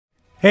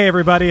Hey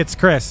everybody, it's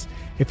Chris.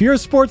 If you're a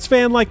sports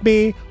fan like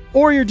me,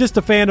 or you're just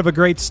a fan of a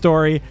great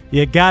story,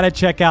 you gotta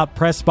check out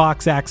Press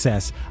Box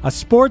Access, a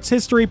sports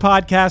history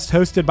podcast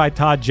hosted by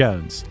Todd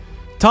Jones.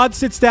 Todd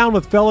sits down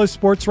with fellow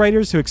sports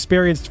writers who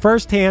experienced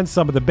firsthand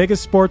some of the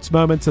biggest sports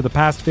moments of the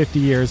past 50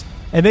 years,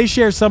 and they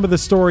share some of the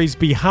stories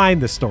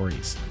behind the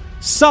stories,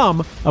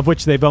 some of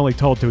which they've only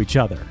told to each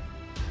other.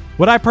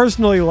 What I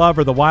personally love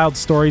are the wild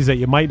stories that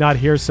you might not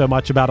hear so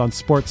much about on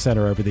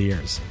SportsCenter over the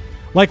years.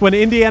 Like when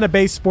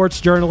Indiana-based sports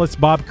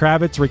journalist Bob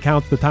Kravitz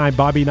recounts the time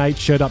Bobby Knight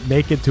showed up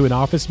naked to an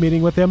office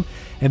meeting with him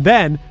and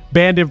then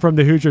banned him from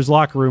the Hoosiers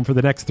locker room for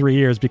the next 3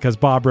 years because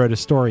Bob wrote a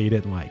story he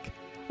didn't like.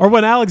 Or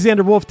when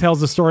Alexander Wolf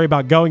tells the story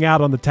about going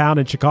out on the town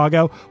in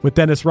Chicago with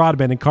Dennis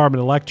Rodman and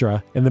Carmen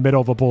Electra in the middle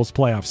of a Bulls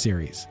playoff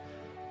series.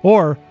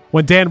 Or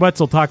when Dan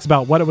Wetzel talks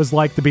about what it was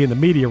like to be in the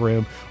media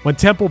room when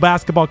Temple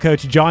basketball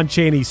coach John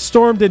Chaney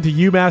stormed into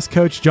UMass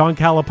coach John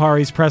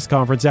Calipari's press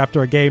conference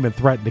after a game and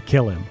threatened to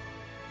kill him.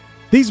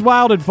 These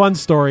wild and fun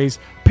stories,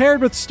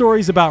 paired with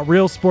stories about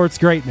real sports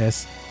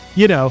greatness,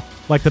 you know,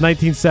 like the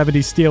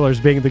 1970s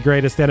Steelers being the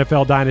greatest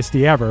NFL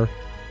dynasty ever,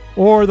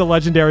 or the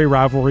legendary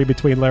rivalry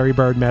between Larry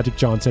Bird and Magic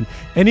Johnson,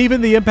 and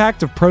even the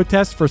impact of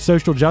protests for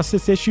social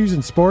justice issues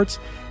in sports,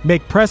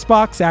 make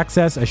Pressbox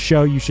Access a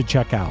show you should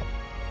check out.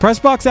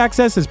 Pressbox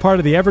Access is part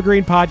of the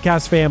Evergreen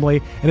Podcast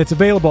family, and it's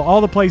available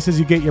all the places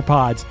you get your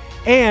pods,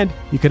 and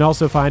you can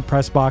also find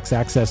Pressbox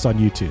Access on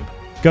YouTube.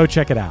 Go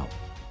check it out.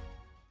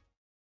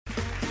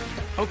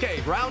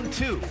 Okay, round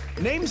two.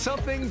 Name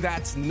something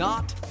that's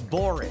not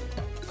boring.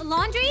 A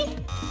laundry?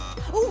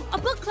 Ooh, a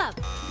book club.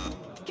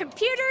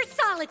 Computer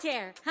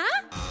solitaire,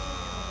 huh?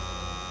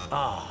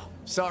 Ah,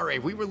 sorry,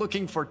 we were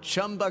looking for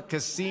Chumba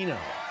Casino.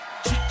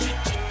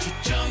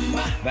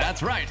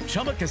 That's right,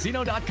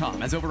 ChumbaCasino.com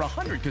has over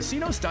 100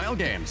 casino-style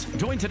games.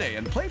 Join today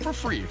and play for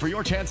free for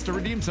your chance to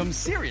redeem some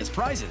serious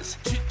prizes.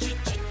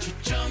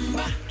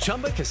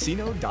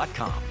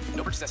 ChumbaCasino.com.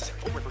 No purchase necessary.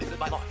 Void where prohibited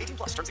by law. 18+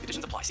 terms and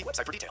conditions apply. See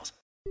website for details.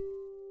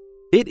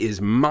 It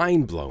is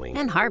mind-blowing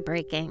And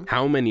heartbreaking.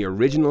 how many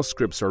original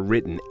scripts are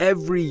written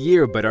every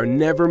year but are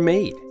never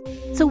made.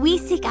 So we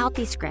seek out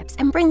these scripts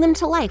and bring them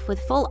to life with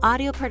full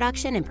audio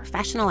production and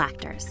professional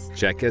actors.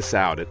 Check us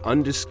out at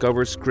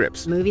Undiscovered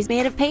Scripts, Movies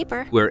made of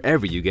paper.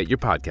 wherever you get your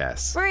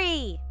podcasts.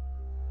 Free.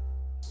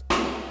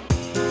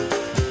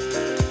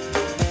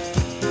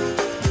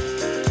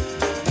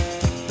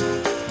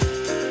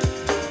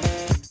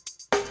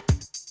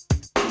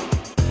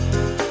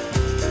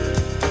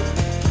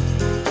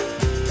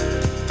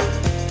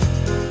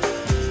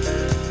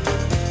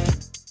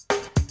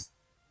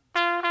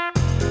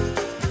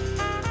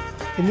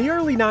 In the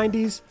early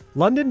 90s,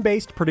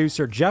 London-based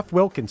producer Jeff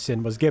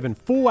Wilkinson was given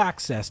full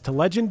access to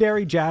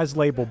legendary jazz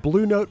label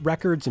Blue Note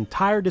Records'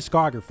 entire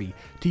discography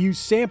to use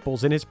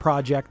samples in his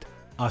project,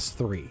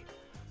 Us3.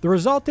 The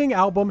resulting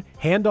album,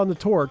 Hand on the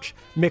Torch,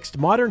 mixed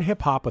modern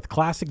hip-hop with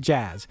classic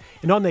jazz,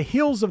 and on the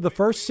heels of the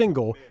first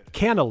single,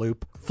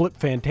 Cantaloop, Flip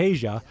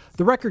Fantasia,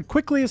 the record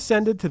quickly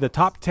ascended to the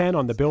top 10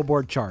 on the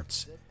Billboard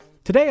charts.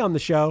 Today on the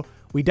show,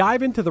 we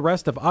dive into the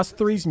rest of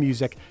Us3's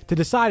music to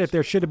decide if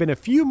there should have been a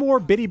few more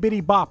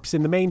bitty-bitty bops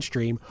in the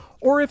mainstream,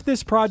 or if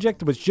this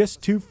project was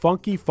just too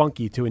funky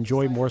to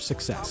enjoy more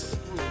success.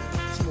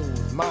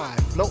 Smooth mind,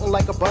 floating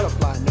like a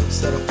butterfly, no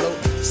set afloat,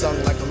 sung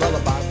like a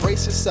lullaby.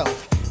 Brace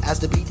yourself as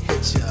the beat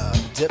hits ya.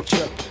 Dip,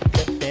 trip,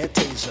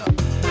 Fantasia.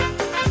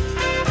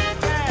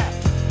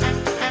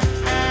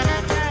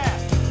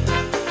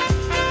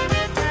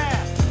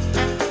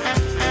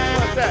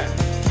 What's that?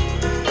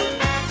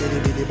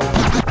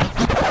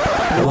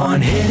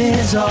 One hit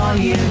is all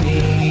you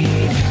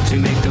need to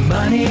make the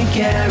money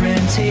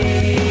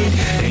guaranteed,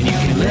 and you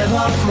can live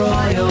off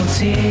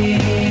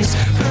royalties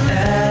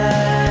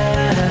forever.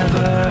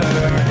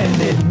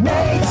 And it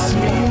makes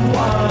me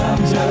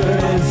wonder,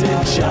 is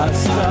it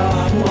just a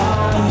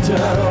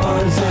wonder, or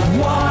is it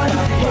one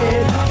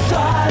hit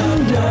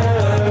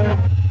thunder?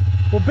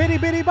 Well,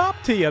 bitty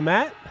bop to you,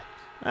 Matt.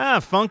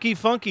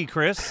 Funky,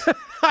 Chris.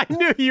 I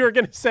knew you were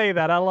going to say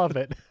that. I love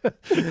it.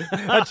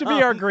 That should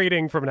be our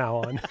greeting from now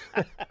on.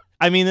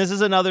 I mean, this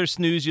is another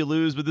snooze you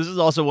lose, but this is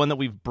also one that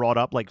we've brought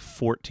up like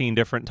 14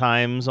 different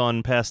times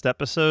on past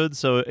episodes,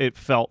 so it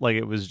felt like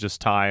it was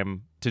just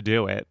time to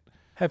do it.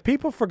 Have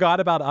people forgot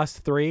about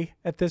Us3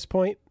 at this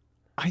point?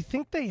 I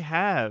think they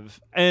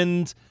have.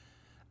 And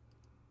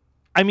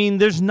I mean,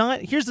 here's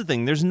the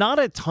thing, there's not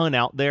a ton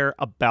out there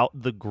about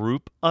the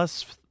group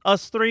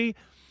Us3,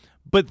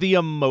 but the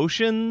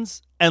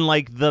emotions and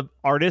like the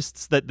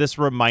artists that this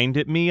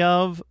reminded me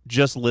of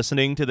just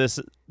listening to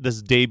this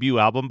debut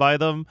album by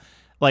them,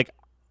 like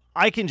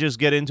I can just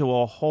get into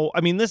a whole,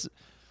 I mean,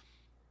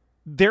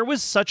 there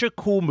was such a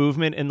cool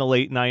movement in the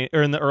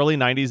in the early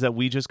 90s that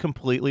we just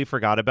completely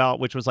forgot about,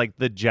 which was like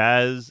the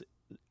jazz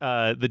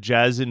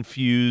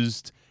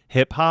infused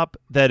hip hop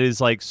that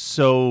is like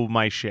so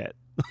my shit.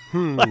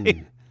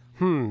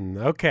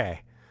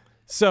 Okay.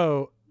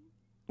 So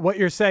what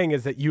you're saying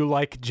is that you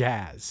like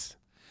jazz.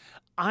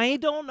 I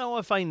don't know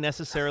if I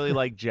necessarily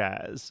like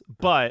jazz,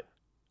 but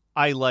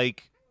I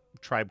like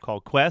Tribe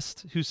Called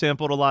Quest, who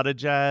sampled a lot of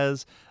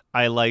jazz.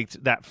 I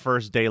liked that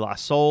first De La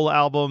Soul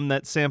album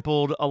that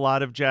sampled a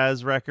lot of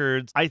jazz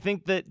records. I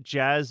think that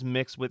jazz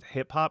mixed with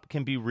hip hop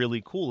can be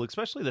really cool,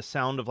 especially the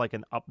sound of like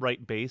an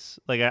upright bass.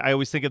 Like I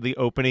always think of the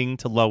opening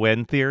to Low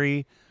End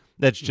Theory.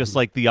 That's just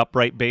like the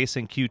upright bass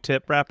and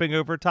Q-Tip rapping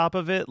over top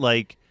of it.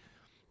 Like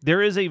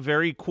there is a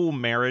very cool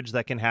marriage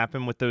that can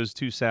happen with those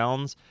two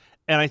sounds.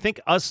 And I think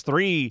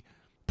Us3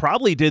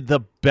 probably did the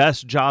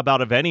best job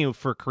out of any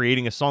for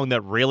creating a song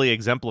that really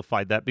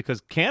exemplified that,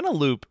 because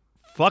Cantaloop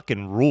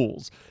fucking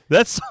rules.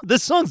 This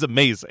song's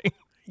amazing.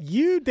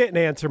 You didn't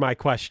answer my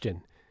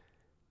question.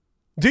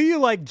 Do you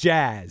like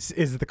jazz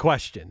is the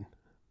question.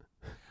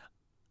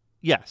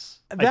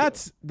 Yes.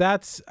 That's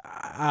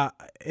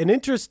an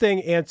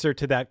interesting answer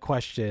to that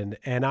question.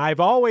 And I've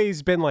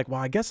always been like,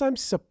 well, I guess I'm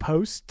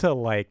supposed to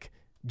like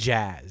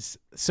jazz.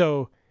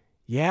 So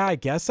yeah, I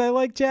guess I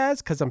like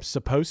jazz because I'm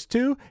supposed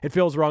to. It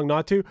feels wrong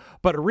not to.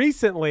 But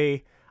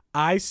recently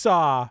I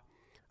saw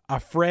a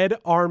Fred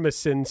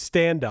Armisen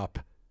stand-up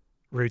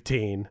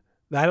routine.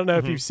 I don't know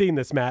if you've seen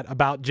this, Matt,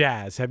 about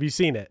jazz. Have you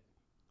seen it?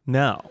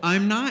 No.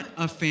 I'm not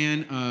a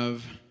fan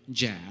of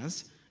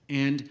jazz,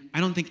 and I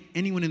don't think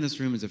anyone in this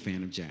room is a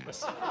fan of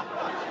jazz.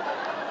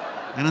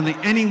 I don't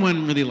think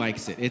anyone really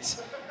likes it.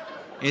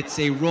 It's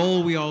a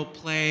role we all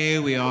play.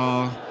 We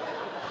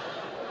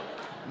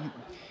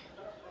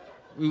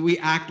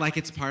act like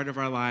it's part of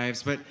our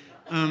lives. But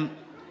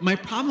my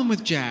problem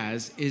with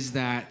jazz is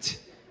that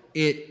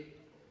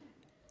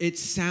it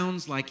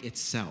sounds like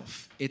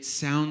itself. It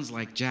sounds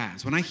like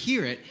jazz. When I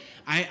hear it,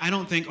 I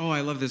don't think, oh, I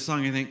love this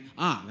song. I think,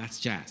 that's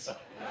jazz.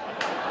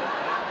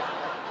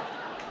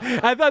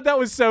 I thought that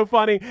was so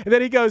funny. And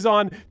then he goes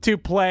on to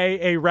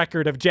play a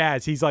record of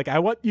jazz. He's like, I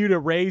want you to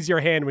raise your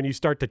hand when you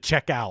start to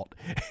check out.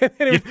 And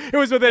then it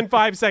was within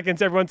 5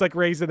 seconds, everyone's like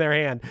raising their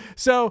hand.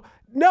 So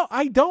no,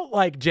 I don't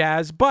like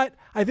jazz, but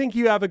I think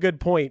you have a good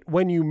point.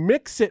 When you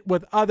mix it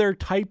with other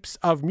types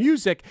of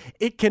music,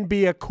 it can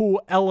be a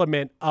cool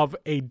element of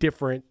a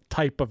different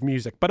type of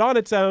music. But on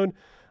its own,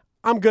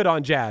 I'm good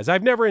on jazz.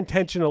 I've never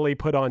intentionally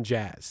put on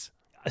jazz.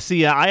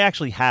 See, I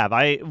actually have.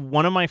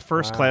 One of my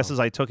first classes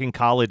I took in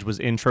college was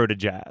Intro to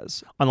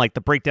Jazz, on like the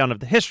breakdown of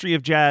the history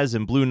of jazz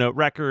and Blue Note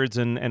Records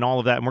and all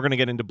of that. And we're going to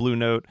get into Blue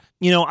Note.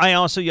 You know,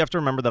 you have to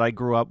remember that I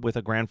grew up with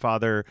a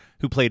grandfather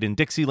who played in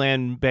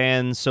Dixieland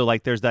bands. So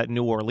like there's that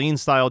New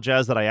Orleans style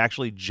jazz that I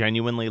actually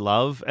genuinely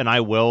love. And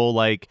I will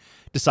like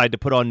decide to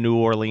put on New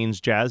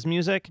Orleans jazz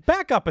music.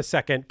 Back up a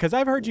second, because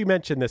I've heard you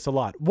mention this a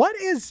lot. What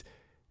is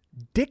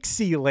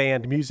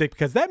Dixieland music?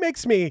 Because that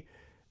makes me,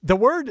 the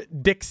word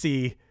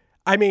Dixie,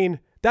 I mean,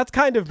 that's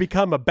kind of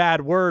become a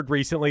bad word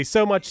recently,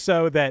 so much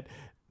so that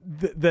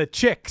the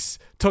Chicks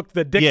took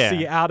the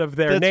Dixie out of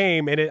their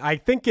name, and I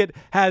think it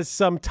has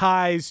some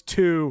ties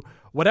to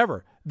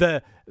whatever.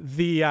 It's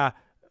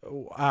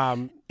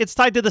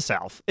tied to the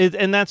South,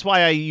 and that's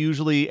why I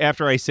usually,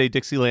 after I say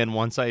Dixieland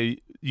once, I'm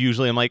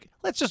like,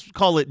 let's just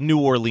call it New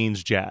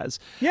Orleans jazz.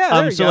 Yeah,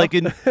 there you so go. Like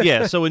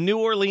so a New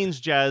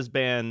Orleans jazz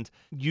band,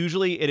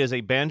 usually it is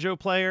a banjo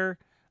player,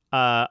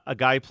 a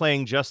guy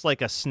playing just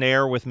like a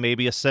snare with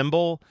maybe a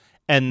cymbal,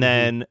 and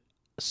then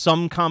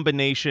some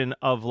combination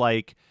of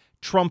like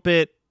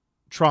trumpet,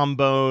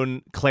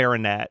 trombone,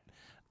 clarinet.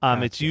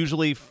 Gotcha. It's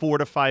usually 4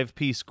 to 5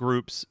 piece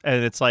groups,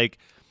 and it's like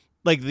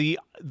the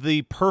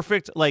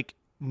perfect like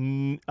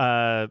New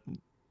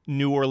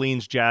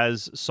Orleans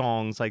jazz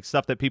songs, like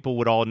stuff that people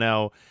would all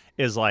know,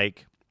 is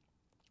like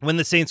When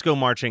the Saints Go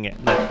Marching In.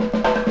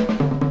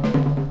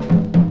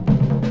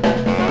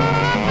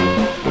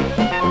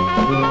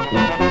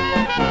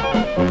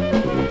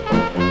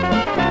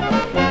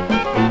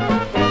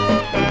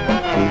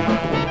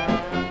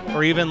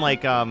 Or even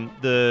like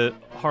the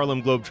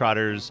Harlem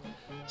Globetrotters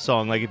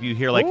song, like if you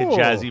hear like a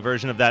jazzy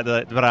version of that,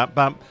 like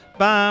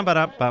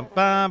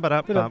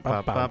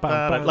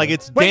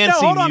it's dancing. Wait, no,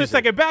 hold on music. a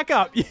second, back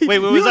up. Wait,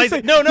 what was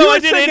I? No, I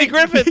did Andy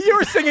Griffith. You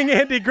were singing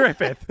Andy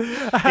Griffith.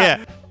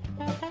 Yeah.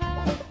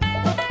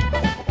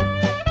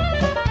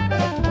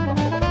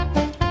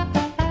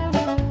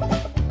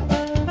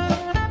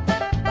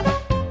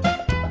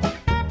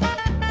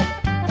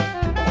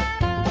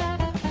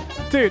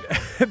 Dude,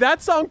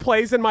 that song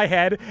plays in my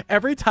head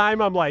every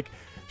time I'm like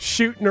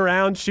shooting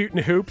around,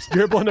 shooting hoops,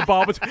 dribbling a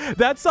ball.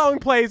 That song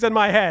plays in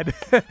my head.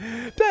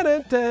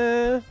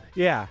 Da-da-da.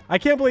 Yeah, I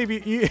can't believe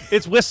you.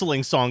 It's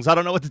whistling songs. I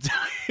don't know what to tell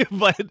you,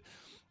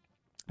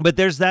 but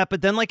there's that.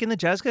 But then, like in the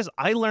jazz guys,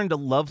 I learned to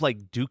love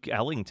like Duke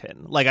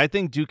Ellington. Like I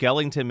think Duke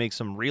Ellington makes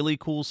some really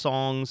cool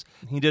songs.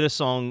 He did a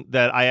song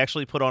that I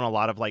actually put on a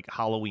lot of like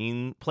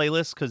Halloween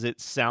playlists because it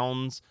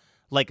sounds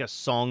like a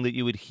song that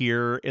you would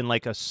hear in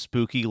like a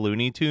spooky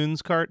Looney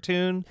Tunes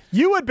cartoon.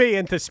 You would be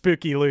into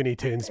spooky Looney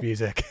Tunes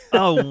music.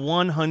 Oh,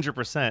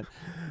 100%.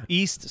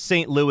 East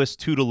St. Louis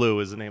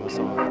Toodaloo is the name of the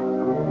song.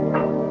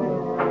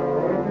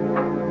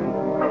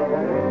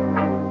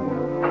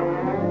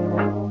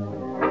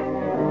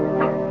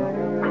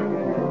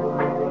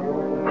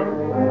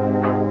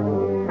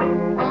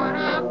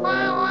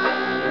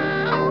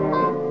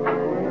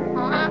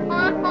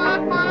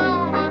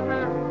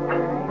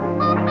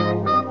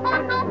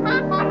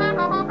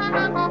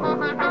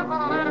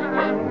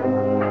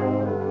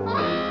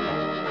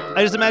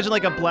 I just imagine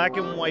like a black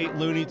and white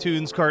Looney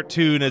Tunes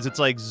cartoon as it's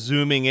like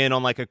zooming in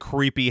on like a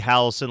creepy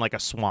house in like a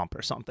swamp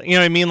or something. You know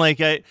what I mean? Like,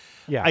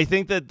 I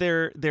think that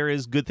there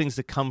is good things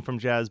to come from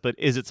jazz, but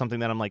is it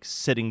something that I'm like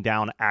sitting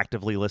down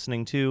actively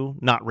listening to?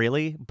 Not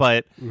really.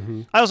 But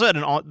I also had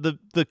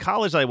the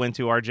college I went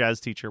to, our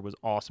jazz teacher was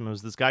awesome. It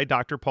was this guy,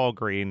 Dr. Paul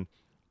Green.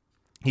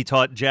 He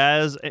taught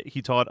jazz,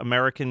 he taught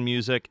American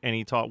music, and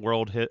he taught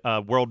world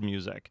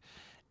music.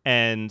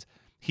 And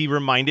he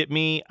reminded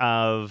me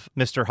of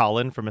Mr.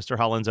 Holland from Mr.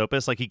 Holland's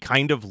Opus. Like, he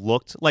kind of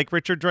looked like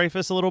Richard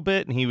Dreyfuss a little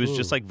bit, and he was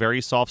just like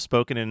very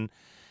soft-spoken, and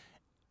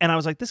I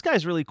was like, this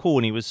guy's really cool,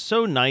 and he was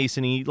so nice,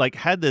 and he like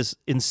had this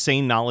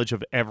insane knowledge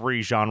of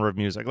every genre of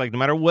music. Like, no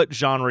matter what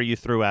genre you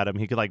threw at him,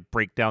 he could like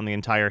break down the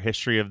entire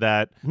history of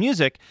that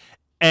music.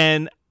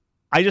 And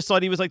I just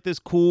thought he was like this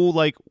cool,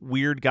 like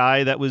weird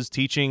guy that was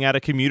teaching at a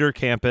commuter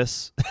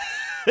campus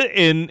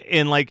in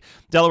like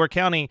Delaware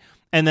County.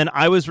 And then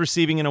I was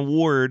receiving an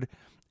award,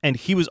 and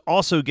he was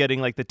also getting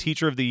like the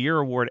Teacher of the Year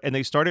award. And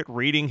they started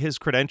reading his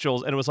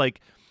credentials, and it was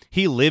like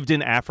he lived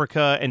in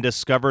Africa and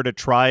discovered a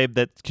tribe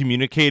that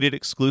communicated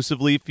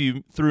exclusively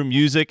through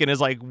music and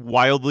is like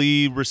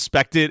wildly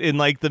respected in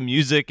like the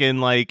music and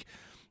like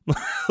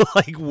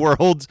like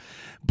world.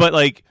 But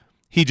like,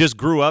 he just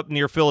grew up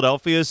near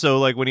Philadelphia, so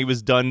like when he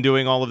was done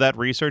doing all of that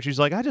research, he's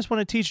like, I just want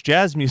to teach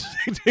jazz music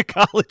to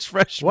college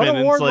freshmen. What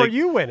award like, were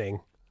you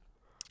winning?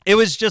 It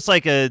was just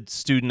like a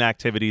student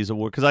activities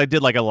award, because I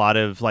did like a lot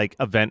of like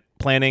event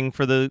planning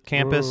for the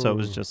campus, so it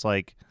was just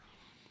like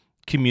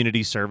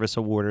community service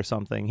award or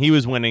something. He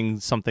was winning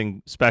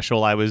something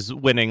special. I was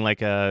winning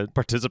like a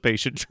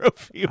participation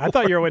trophy award. I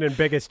thought you were winning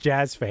biggest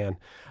jazz fan.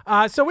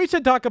 So we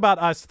should talk about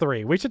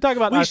Us3. We should talk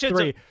about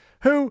Us3,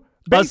 who...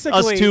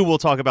 Basically, us two will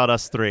talk about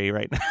Us3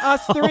 right now.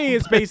 Us3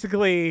 is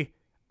basically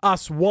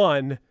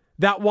Us1,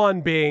 that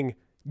one being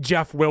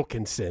Jeff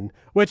Wilkinson,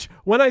 which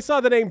when I saw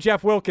the name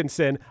Jeff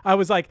Wilkinson, I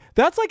was like,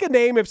 that's like a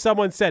name if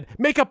someone said,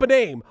 make up a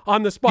name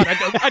on the spot.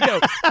 I go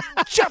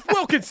Jeff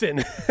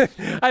Wilkinson.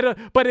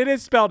 But it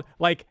is spelled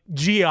like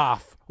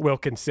Geoff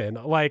Wilkinson,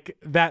 like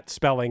that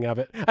spelling of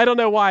it. I don't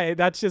know why.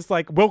 That's just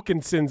like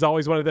Wilkinson's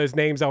always one of those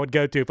names I would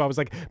go to if I was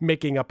like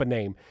making up a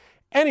name.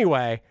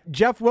 Anyway,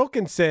 Jeff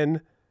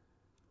Wilkinson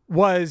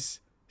was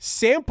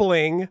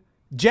sampling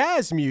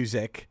jazz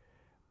music,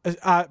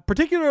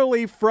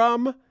 particularly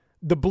from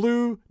the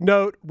Blue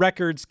Note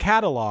Records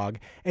catalog,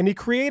 and he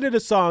created a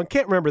song.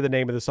 Can't remember the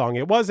name of the song.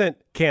 It wasn't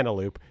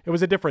Cantaloop. It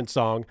was a different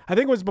song. I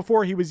think it was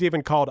before he was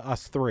even called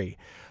Us3.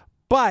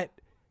 But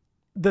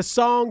the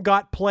song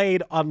got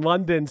played on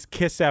London's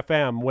Kiss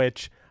FM,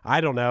 which,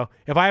 I don't know.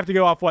 If I have to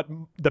go off what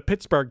the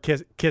Pittsburgh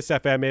Kiss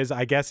FM is,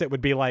 I guess it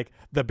would be like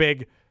the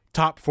big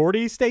top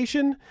 40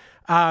 station.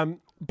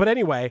 But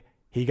anyway,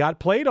 he got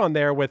played on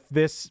there with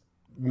this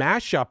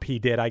mashup he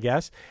did, I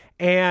guess,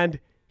 and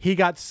he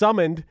got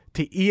summoned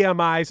to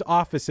EMI's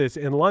offices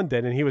in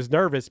London, and he was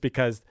nervous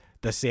because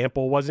the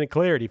sample wasn't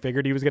cleared. He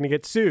figured he was going to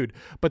get sued.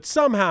 But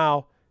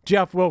somehow,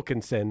 Jeff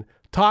Wilkinson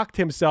talked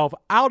himself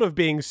out of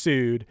being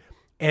sued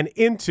and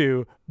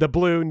into the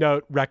Blue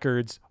Note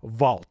Records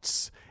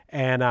vaults.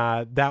 And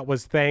that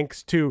was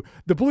thanks to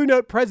the Blue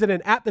Note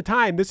president at the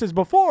time. This is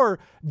before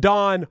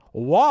Don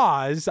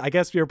Was. I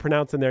guess you're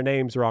pronouncing their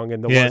names wrong in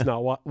the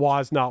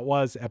Was Not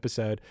Was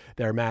episode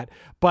there, Matt.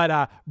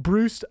 But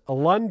Bruce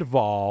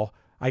Lundvall,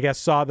 I guess,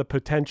 saw the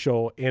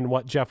potential in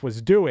what Jeff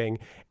was doing,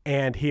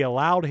 and he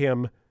allowed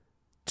him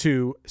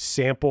to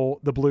sample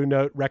the Blue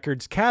Note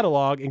Records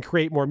catalog and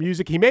create more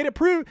music. He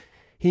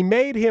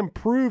made him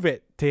prove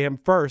it to him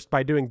first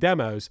by doing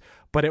demos,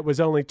 but it was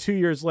only 2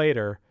 years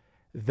later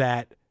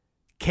that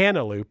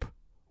Cantaloop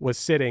was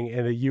sitting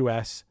in the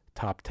U.S.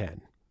 top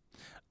 10.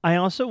 I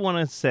also want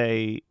to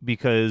say,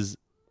 because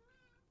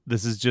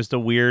this is just a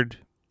weird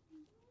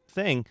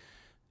thing,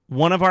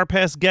 one of our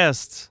past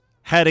guests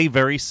had a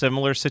very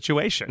similar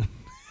situation.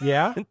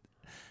 Yeah?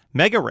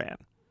 Megaran,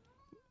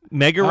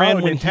 when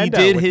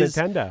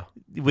Nintendo.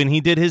 When he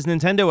did his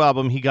Nintendo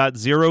album, he got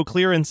 0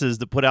 clearances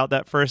to put out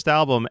that first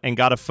album and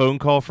got a phone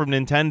call from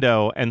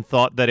Nintendo and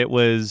thought that it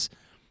was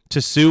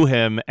to sue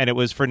him, and it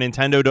was for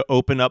Nintendo to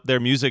open up their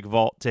music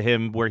vault to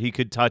him where he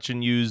could touch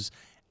and use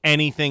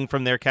anything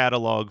from their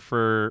catalog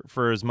for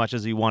as much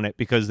as he wanted,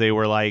 because they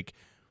were like,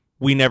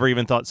 we never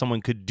even thought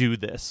someone could do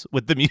this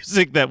with the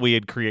music that we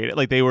had created.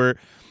 Like, they were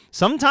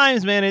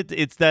sometimes, man,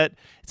 it's that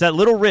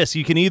little risk.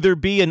 You can either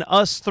be an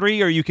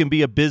Us3 or you can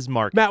be a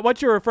Bismarck. Matt,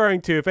 what you're referring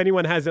to, if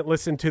anyone hasn't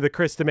listened to the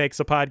Krista Makes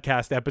a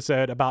Podcast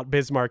episode about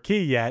Bismarck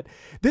yet,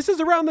 this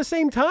is around the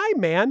same time,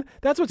 man.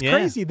 That's what's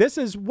crazy. This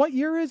is, what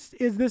year is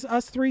this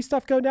Us3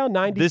 stuff going down?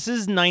 90? This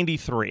is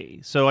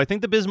 93. So I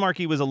think the Bismarck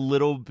was a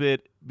little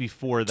bit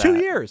before that. 2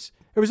 years.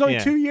 It was only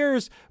 2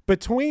 years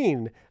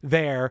between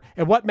there.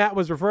 And what Matt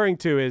was referring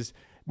to is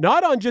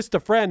not on Just a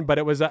Friend, but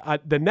it was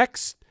the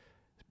next,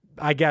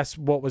 I guess,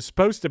 what was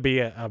supposed to be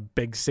a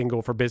big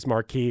single for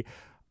Bismarck,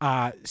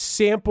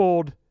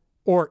 sampled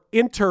or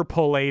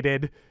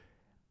interpolated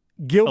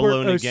Gilbert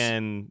Alone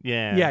Again.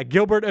 Yeah,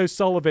 Gilbert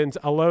O'Sullivan's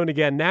Alone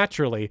Again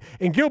Naturally.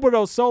 And Gilbert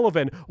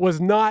O'Sullivan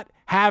was not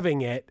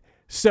having it,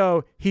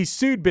 So he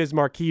sued Biz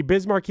Markie.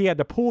 Biz Markie had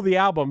to pull the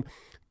album,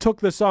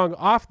 took the song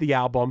off the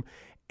album,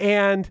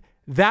 and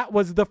that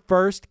was the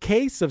first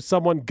case of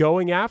someone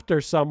going after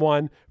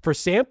someone for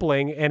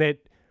sampling, and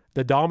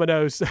the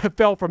dominoes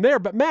fell from there.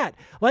 But Matt,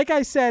 like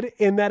I said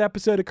in that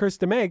episode of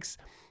Krista Makes,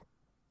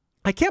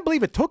 I can't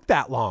believe it took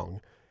that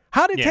long.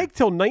 How did it take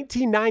till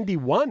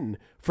 1991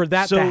 for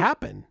that to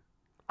happen?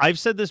 I've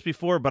said this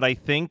before, but I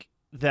think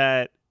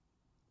that,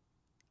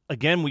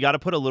 again, we got to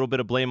put a little bit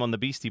of blame on the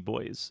Beastie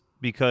Boys,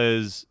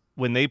 because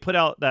when they put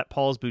out that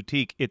Paul's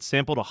Boutique, it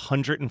sampled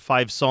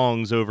 105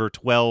 songs over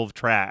 12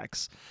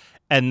 tracks.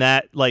 And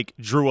that like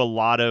drew a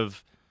lot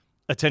of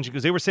attention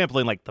because they were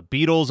sampling like the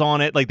Beatles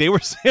on it. Like they were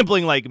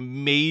sampling like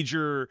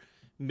major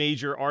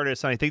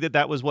artists. And I think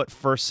that was what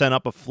first sent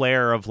up a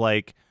flare of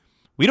like,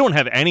 we don't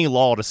have any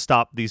law to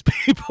stop these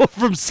people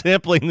from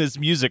sampling this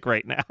music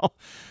right now.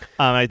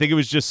 I think it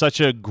was just such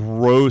a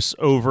gross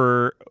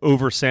over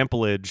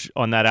samplage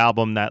on that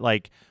album that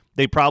like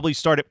they probably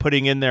started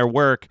putting in their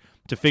work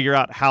to figure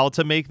out how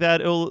to make that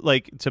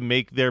to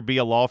make there be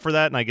a law for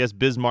that. And I guess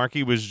Biz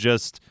Markie was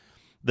just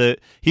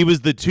he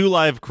was the 2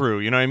 Live Crew,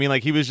 you know what I mean?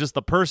 Like he was just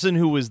the person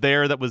who was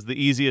there that was the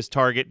easiest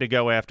target to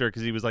go after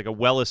because he was like a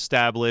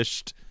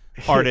well-established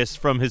artist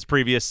from his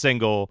previous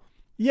single.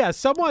 Yeah,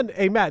 someone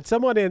in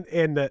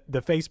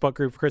the Facebook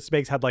group Chris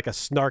Makes had like a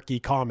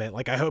snarky comment,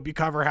 like, I hope you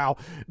cover how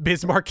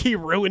Biz Markie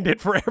ruined it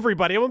for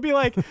everybody. I'm gonna be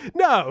like,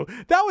 no,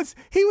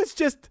 he was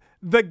just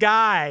the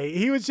guy.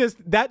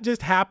 That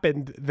just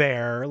happened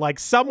there.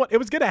 Like it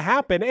was gonna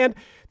happen. And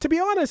to be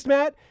honest,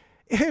 Matt,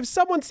 if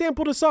someone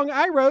sampled a song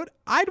I wrote,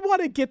 I'd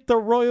want to get the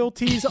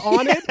royalties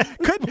on it.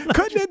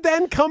 Couldn't it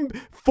then come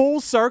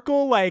full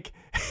circle? Like,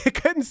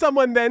 couldn't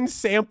someone then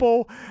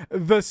sample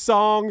the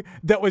song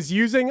that was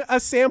using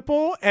a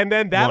sample? And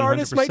then that 100%.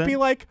 Artist might be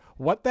like,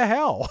 what the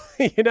hell?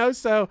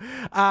 So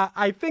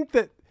I think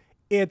that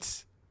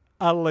it's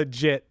a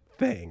legit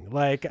thing.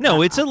 Like,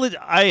 no,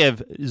 I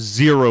have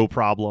zero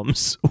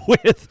problems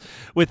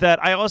with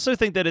that. I also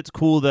think that it's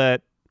cool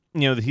that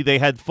they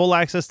had full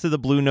access to the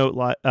Blue Note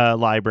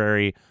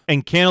library,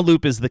 and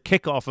Cantaloop is the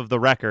kickoff of the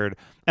record.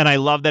 And I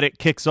love that it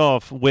kicks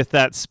off with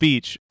that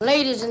speech.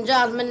 Ladies and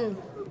gentlemen,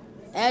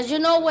 as you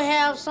know, we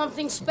have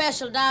something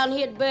special down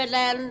here at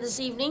Birdland this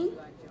evening.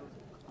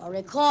 A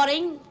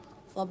recording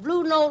for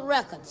Blue Note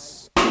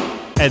Records.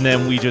 And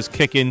then we just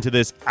kick into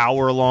this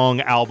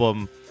hour-long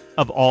album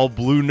of all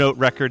Blue Note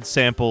record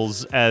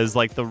samples as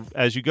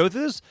you go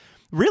through this.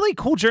 Really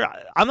cool.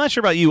 I'm not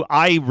sure about you.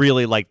 I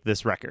really liked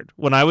this record.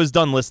 When I was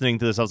done listening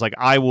to this, I was like,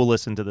 I will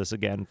listen to this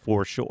again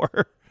for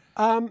sure.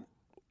 I'll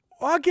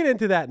get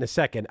into that in a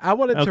second. I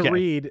wanted to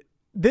read.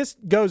 This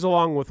goes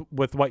along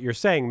with what you're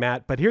saying,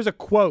 Matt, but here's a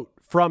quote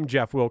from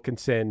Jeff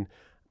Wilkinson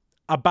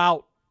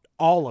about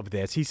all of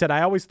this. He said,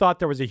 I always thought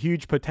there was a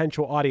huge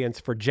potential audience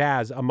for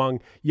jazz among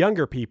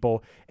younger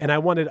people, and I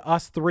wanted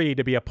Us3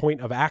 to be a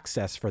point of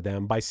access for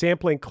them by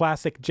sampling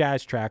classic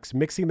jazz tracks,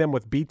 mixing them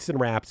with beats and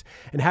raps,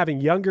 and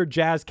having younger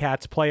jazz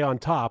cats play on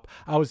top.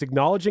 I was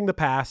acknowledging the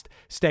past,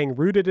 staying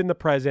rooted in the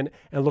present,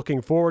 and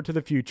looking forward to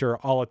the future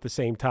all at the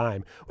same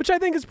time, which I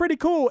think is pretty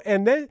cool.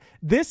 And then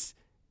this,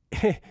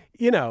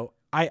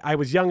 I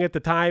was young at the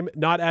time,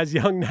 not as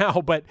young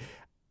now, but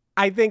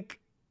I think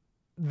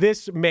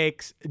this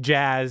makes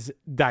jazz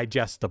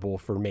digestible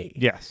for me.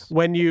 Yes.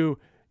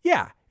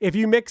 If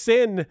you mix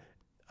in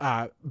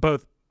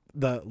both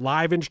the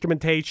live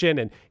instrumentation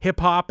and hip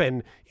hop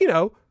and,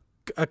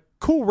 a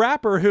cool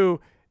rapper who,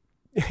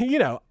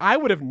 I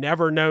would have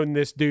never known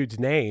this dude's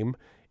name.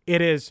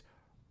 It is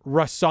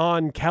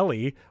Rasan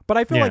Kelly, but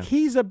I feel like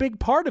he's a big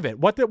part of it.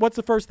 What's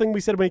the first thing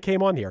we said when he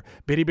came on here?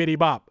 Bitty bitty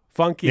bop,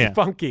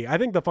 funky. I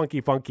think the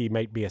funky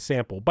might be a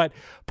sample, but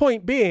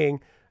point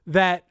being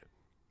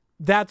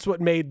that's what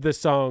made the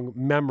song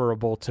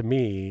memorable to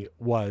me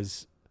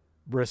was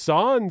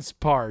Rasan's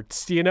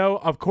parts.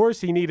 Of course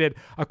he needed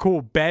a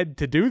cool bed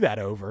to do that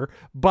over,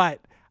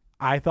 but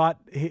I thought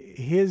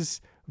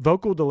his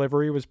vocal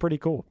delivery was pretty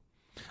cool.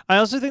 I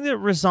also think that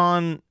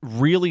Rasan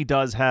really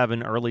does have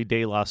an early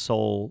De La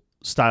Soul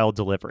style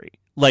delivery.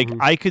 Like,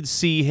 I could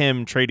see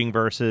him trading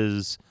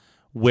verses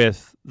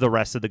with the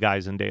rest of the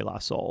guys in De La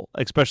Soul,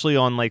 especially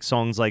on like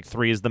songs like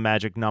 3 is the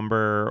Magic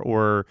Number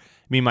or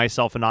Me,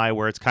 Myself, and I,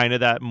 where it's kind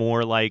of that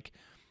more like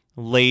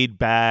laid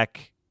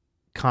back,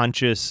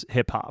 conscious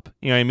hip hop.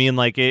 You know what I mean?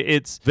 Like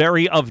it's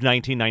very of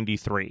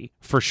 1993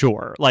 for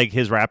sure, like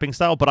his rapping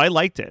style, but I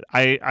liked it.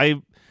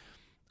 I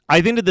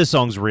think that this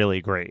song's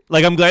really great.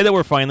 Like, I'm glad that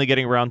we're finally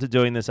getting around to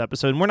doing this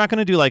episode. And we're not going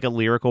to do like a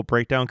lyrical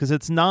breakdown because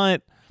it's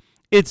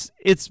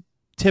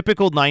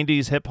typical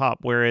 90s hip hop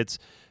where it's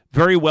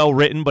very well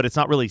written, but it's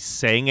not really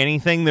saying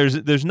anything.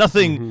 There's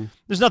nothing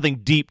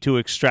deep to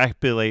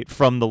extrapolate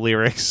from the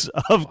lyrics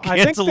of Cantaloop.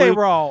 I think they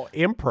were all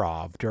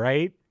improv'd,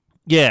 right?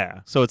 Yeah.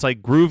 So it's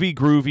like groovy,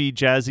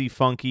 jazzy,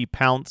 funky,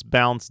 pounce,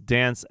 bounce,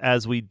 dance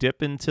as we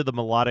dip into the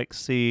melodic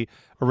sea,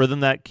 a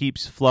rhythm that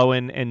keeps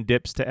flowing and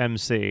dips to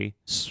MC.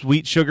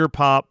 Sweet sugar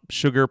pop,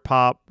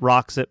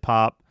 rocks it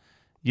pop.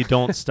 You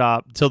don't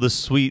stop till the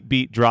sweet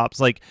beat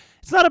drops. Like,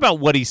 it's not about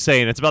what he's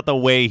saying. It's about the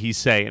way he's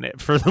saying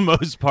it for the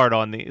most part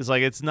on these.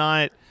 Like, it's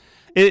not.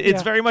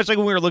 It's very much like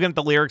when we were looking at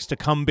the lyrics to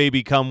 "Come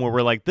Baby Come," where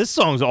we're like, this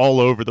song's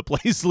all over the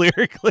place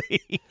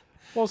lyrically.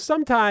 Well,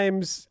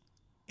 sometimes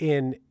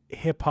in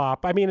hip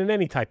hop, I mean, in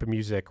any type of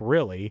music,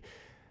 really,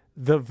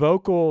 the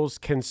vocals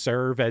can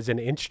serve as an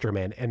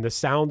instrument, and the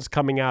sounds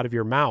coming out of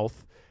your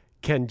mouth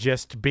can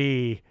just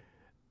be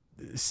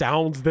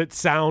sounds that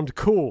sound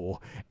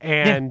cool.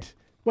 And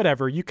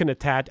whatever, you can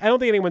attach. I don't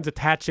think anyone's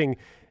attaching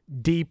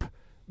deep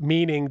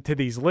meaning to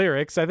these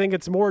lyrics. I think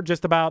it's more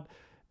just about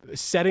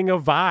setting a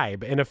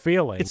vibe and a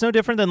feeling. It's no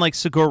different than like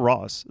Sigur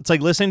Rós. It's like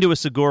listening to a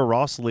Sigur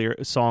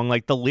Rós song.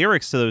 Like the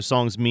lyrics to those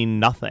songs mean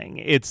nothing.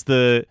 It's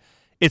the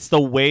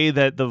way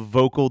that the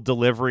vocal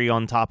delivery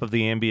on top of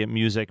the ambient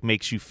music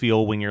makes you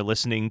feel when you're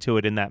listening to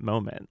it in that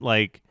moment.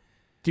 Like,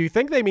 do you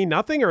think they mean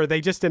nothing, or are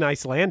they just in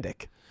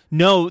Icelandic?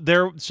 No,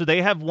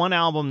 they have one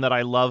album that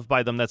I love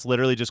by them that's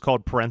literally just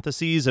called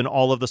Parentheses, and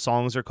all of the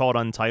songs are called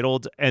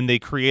Untitled, and they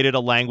created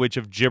a language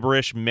of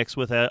gibberish mixed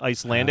with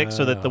Icelandic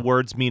so that the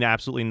words mean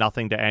absolutely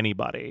nothing to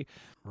anybody.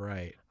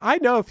 Right. I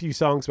know a few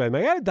songs by them.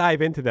 I got to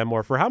dive into them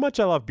more. For how much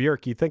I love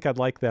Björk, you'd think I'd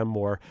like them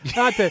more.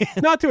 Not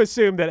to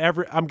assume that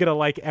I'm going to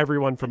like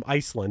everyone from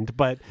Iceland,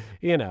 but,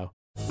 you know.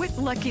 With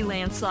Lucky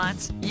Land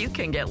Slots, you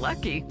can get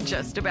lucky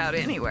just about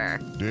anywhere.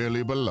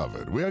 Dearly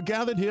beloved, we are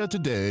gathered here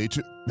today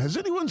to... Has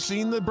anyone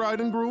seen the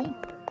bride and groom?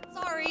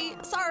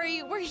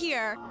 Sorry, we're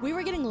here. We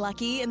were getting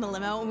lucky in the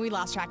limo and we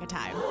lost track of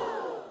time.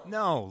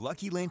 No,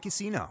 Lucky Land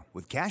Casino,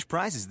 with cash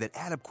prizes that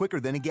add up quicker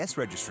than a guest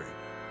registry.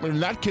 In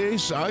that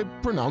case, I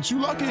pronounce you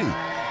lucky.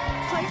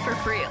 Play for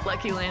free at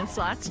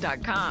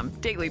LuckyLandSlots.com.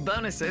 Daily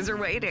bonuses are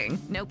waiting.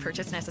 No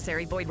purchase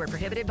necessary. Void where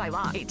prohibited by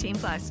law.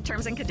 18+.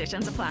 Terms and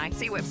conditions apply.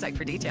 See website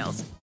for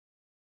details.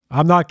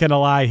 I'm not going to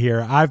lie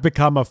here. I've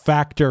become a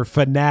Factor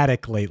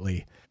fanatic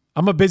lately.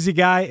 I'm a busy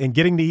guy, and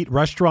getting to eat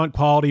restaurant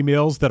quality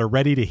meals that are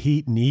ready to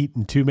heat and eat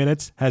in 2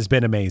 minutes has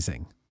been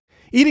amazing.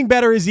 Eating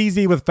better is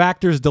easy with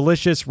Factor's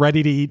delicious,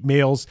 ready-to-eat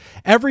meals.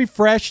 Every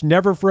fresh,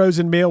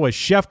 never-frozen meal is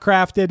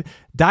chef-crafted,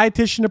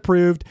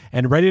 dietitian-approved,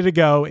 and ready to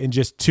go in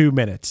just 2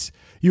 minutes.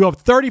 You have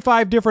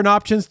 35 different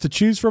options to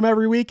choose from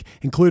every week,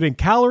 including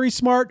Calorie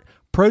Smart,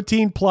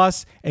 Protein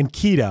Plus, and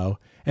Keto.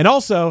 And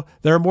also,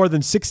 there are more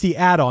than 60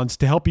 add-ons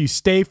to help you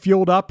stay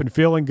fueled up and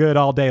feeling good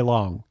all day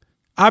long.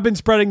 I've been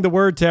spreading the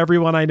word to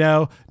everyone I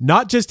know,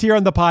 not just here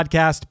on the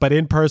podcast, but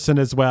in person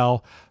as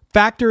well.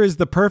 Factor is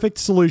the perfect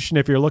solution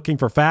if you're looking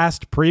for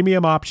fast,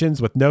 premium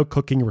options with no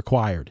cooking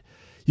required.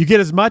 You get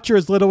as much or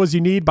as little as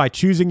you need by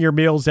choosing your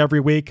meals every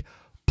week.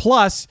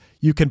 Plus,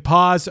 you can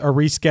pause or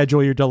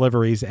reschedule your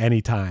deliveries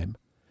anytime.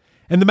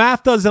 And the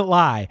math doesn't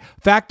lie.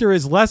 Factor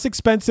is less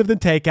expensive than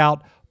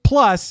takeout.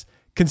 Plus,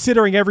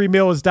 considering every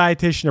meal is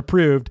dietitian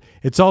approved,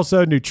 it's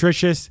also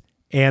nutritious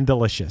and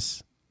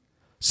delicious.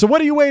 So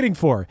what are you waiting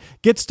for?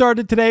 Get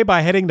started today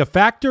by heading to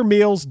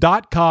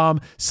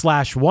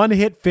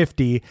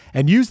factormeals.com/onehit50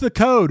 and use the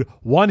code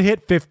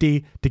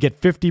onehit50 to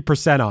get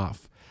 50%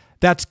 off.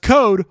 That's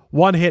code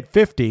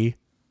onehit50,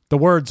 the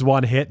words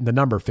one hit and the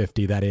number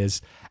 50, that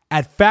is,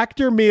 at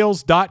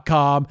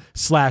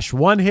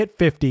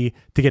factormeals.com/onehit50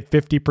 to get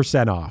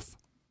 50% off.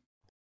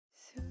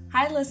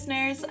 Hi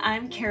listeners,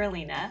 I'm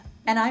Carolina.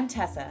 And I'm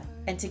Tessa.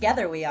 And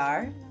together we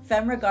are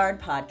Femme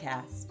Regard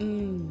Podcast.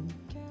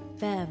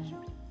 Femme.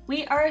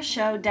 We are a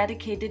show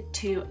dedicated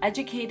to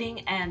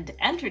educating and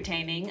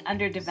entertaining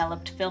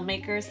underdeveloped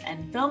filmmakers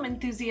and film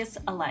enthusiasts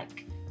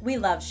alike. We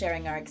love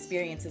sharing our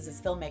experiences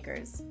as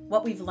filmmakers,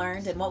 what we've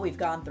learned and what we've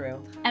gone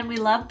through. And we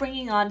love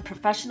bringing on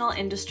professional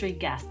industry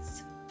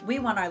guests. We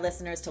want our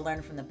listeners to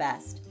learn from the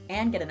best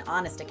and get an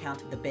honest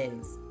account of the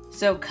biz.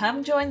 So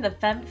come join the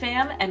Femme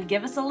Fam and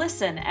give us a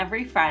listen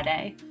every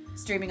Friday.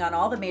 Streaming on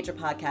all the major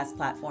podcast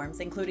platforms,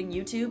 including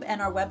YouTube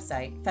and our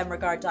website,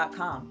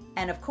 femregard.com,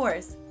 and of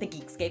course, the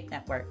Geekscape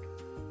Network.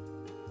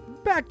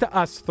 Back to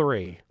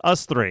Us3.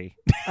 Us3.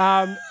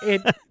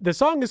 The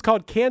song is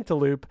called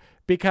Cantaloop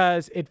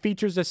because it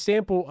features a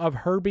sample of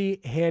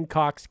Herbie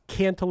Hancock's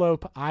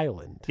Cantalope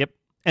Island. Yep.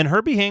 And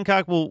Herbie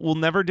Hancock, we'll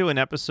never do an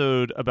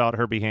episode about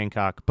Herbie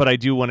Hancock, but I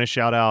do want to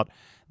shout out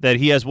that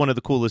he has one of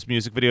the coolest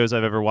music videos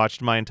I've ever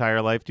watched in my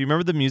entire life. Do you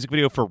remember the music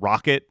video for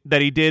Rocket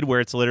that he did where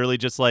it's literally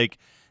just like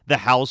the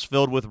house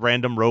filled with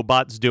random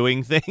robots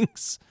doing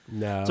things?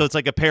 No. So it's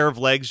like a pair of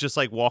legs just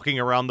like walking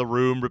around the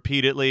room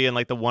repeatedly, and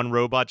like the one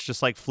robot's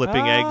just like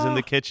flipping eggs in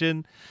the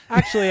kitchen.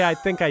 Actually, I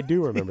think I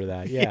do remember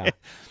that. Yeah.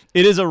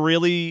 It is a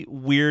really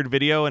weird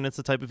video, and it's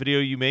the type of video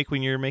you make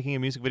when you're making a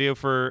music video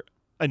for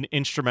an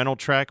instrumental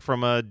track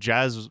from a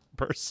jazz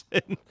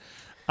person.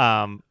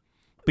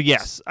 But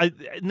yes,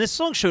 and this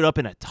song showed up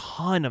in a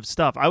ton of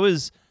stuff. I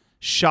was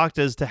shocked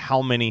as to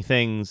how many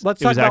things.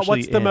 Let's talk about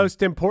what's the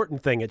most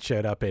important thing it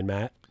showed up in,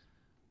 Matt.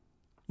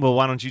 Well,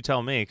 why don't you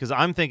tell me? Because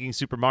I'm thinking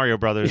Super Mario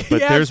Brothers,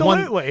 but yeah, there's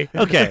absolutely.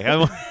 one.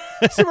 Okay.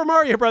 Super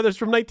Mario Brothers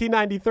from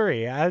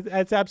 1993.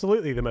 That's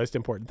absolutely the most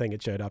important thing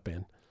it showed up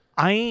in.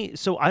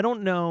 So I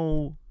don't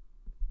know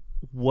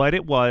what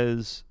it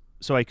was,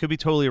 so I could be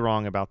totally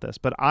wrong about this,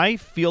 but I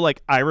feel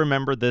like I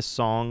remember this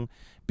song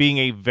being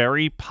a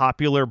very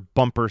popular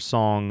bumper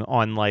song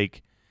on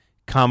like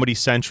Comedy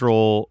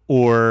Central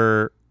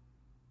or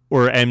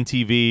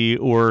MTV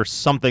or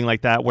something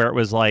like that, where it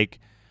was like,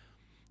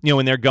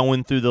 when they're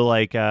going through the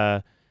like,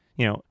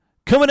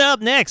 coming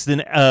up next,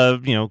 and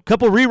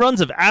couple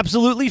reruns of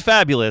Absolutely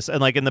Fabulous,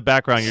 and like in the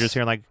background you're just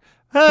hearing like,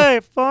 hey,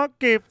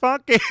 funky,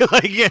 like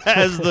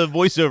as the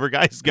voiceover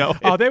guys go.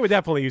 Oh, they would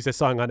definitely use this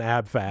song on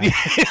AbFab.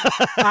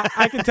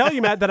 I can tell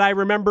you, Matt, that I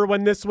remember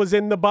when this was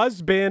in the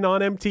Buzz Bin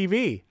on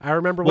MTV. I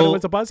remember when it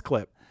was a Buzz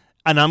clip.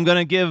 And I'm going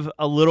to give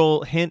a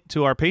little hint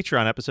to our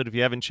Patreon episode. If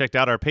you haven't checked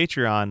out our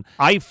Patreon,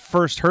 I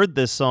first heard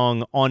this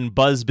song on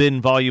Buzz Bin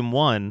Volume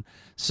 1.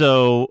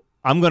 So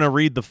I'm going to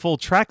read the full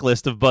track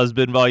list of Buzz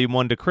Bin Volume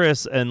 1 to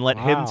Chris and let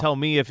him tell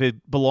me if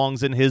it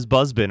belongs in his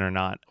Buzz Bin or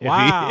not.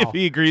 If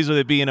he agrees with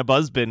it being a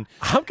Buzz Bin.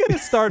 I'm going to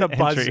start a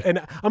Buzz, and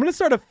I'm going to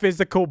start a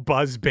physical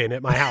Buzz Bin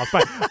at my house.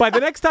 But by the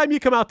next time you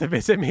come out to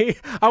visit me,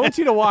 I want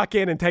you to walk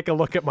in and take a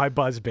look at my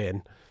Buzz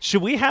Bin.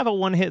 Should we have a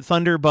One Hit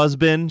Thunder Buzz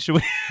Bin? Should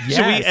we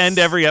end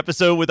every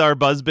episode with our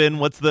Buzz Bin?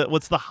 What's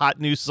the hot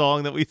new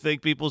song that we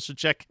think people should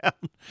check out?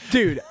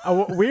 Dude,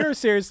 we are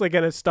seriously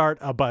going to start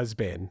a Buzz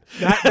Bin.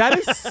 That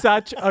is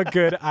such a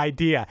good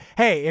idea.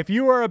 Hey, if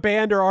you are a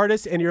band or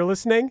artist and you're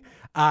listening,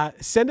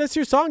 send us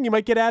your song. You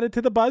might get added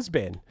to the Buzz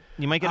Bin.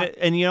 You might get it,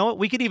 and you know what?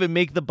 We could even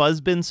make the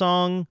Buzz Bin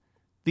song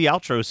the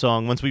outro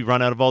song once we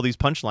run out of all these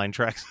punchline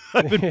tracks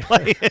I've been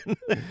playing.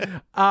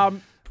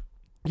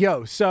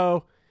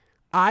 So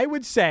I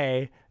would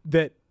say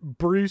that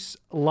Bruce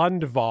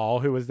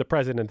Lundvall, who was the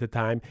president at the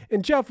time,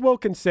 and Jeff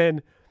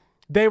Wilkinson,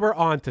 they were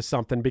on to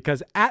something,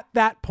 because at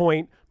that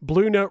point,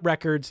 Blue Note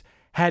Records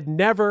had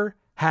never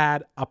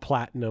had a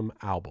platinum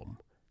album.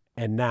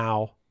 And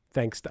now,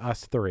 thanks to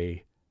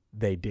Us3,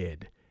 they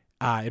did.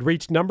 It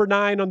reached number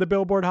 9 on the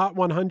Billboard Hot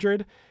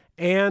 100,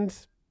 and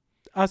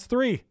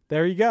Us3,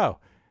 there you go.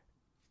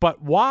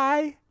 But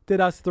why did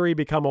Us3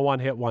 become a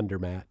one-hit wonder,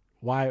 Matt?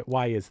 Why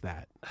is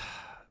that?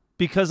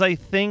 Because I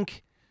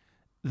think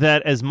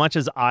that as much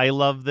as I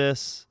love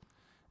this,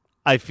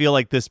 I feel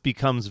like this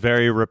becomes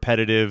very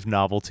repetitive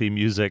novelty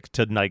music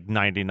to like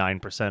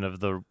 99%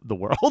 of the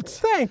world.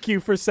 Thank you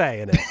for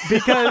saying it,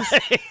 because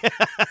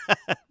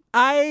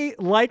I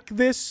like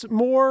this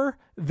more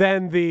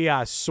than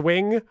the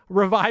swing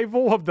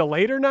revival of the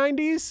later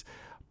 90s,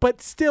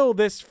 but still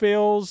this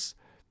feels,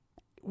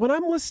 when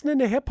I'm listening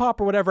to hip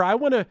hop or whatever, I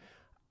want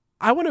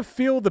to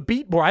feel the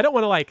beat more. I don't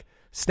want to like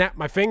snap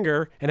my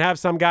finger and have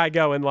some guy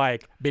going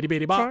like bitty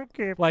bitty bop,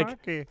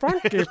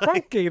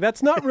 funky.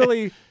 That's not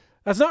really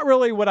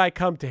what I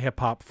come to hip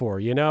hop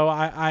for.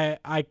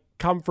 I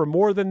come for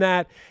more than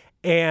that,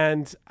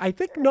 and I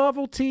think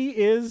novelty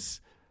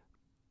is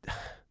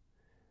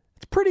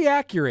it's pretty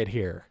accurate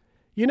here.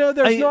 You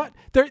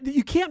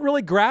can't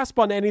really grasp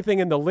on anything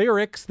in the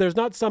lyrics. There's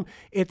not some.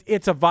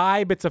 It's a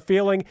vibe. It's a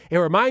feeling. It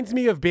reminds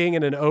me of being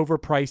in an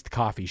overpriced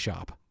coffee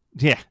shop.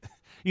 Yeah.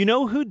 You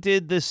know who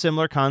did this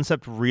similar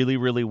concept really,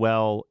 really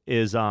well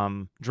is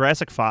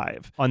Jurassic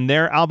 5. On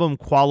their album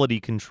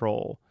Quality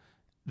Control,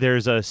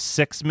 there's a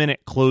 6-minute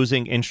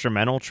closing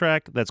instrumental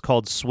track that's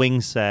called Swing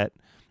Set,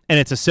 and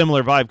it's a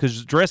similar vibe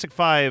because Jurassic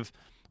 5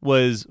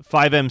 was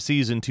 5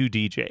 MCs and 2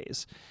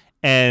 DJs,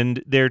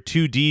 and their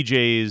 2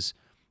 DJs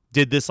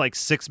did this like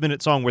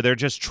 6-minute song where they're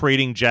just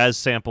trading jazz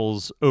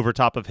samples over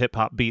top of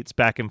hip-hop beats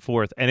back and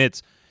forth, and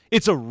it's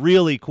a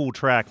really cool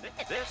track.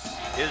 This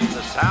is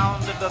the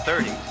sound of the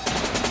 30s.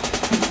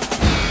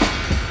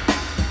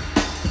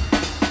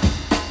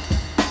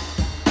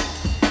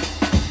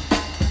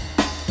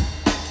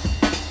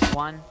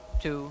 1,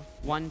 2,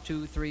 1,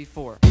 2, 3,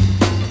 4.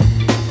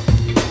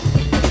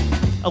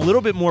 A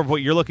little bit more of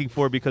what you're looking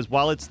for, because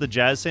while it's the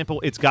jazz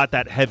sample, it's got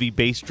that heavy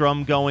bass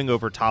drum going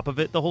over top of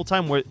it the whole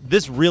time, where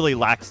this really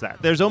lacks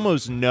that. There's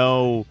almost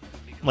no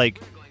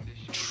like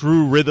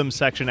true rhythm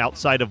section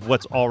outside of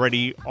what's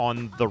already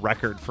on the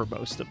record for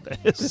most of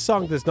this. This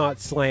song does not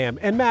slam.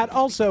 And Matt,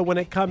 also when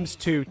it comes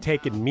to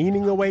taking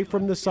meaning away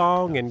from the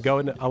song and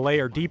going a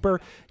layer deeper,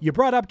 you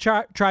brought up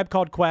Tribe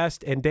Called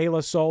Quest and De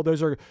La Soul.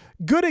 Those are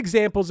good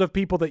examples of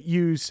people that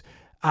use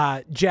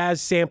jazz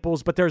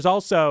samples, but there's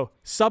also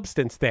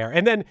substance there.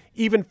 And then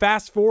even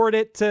fast forward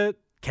it to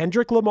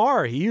Kendrick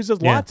Lamar. He uses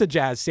lots of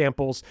jazz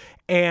samples,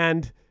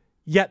 and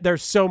yet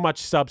there's so much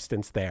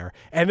substance there.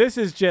 And this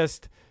is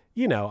just,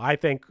 I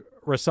think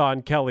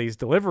Rashawn Kelly's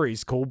delivery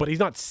is cool, but he's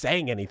not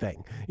saying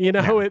anything.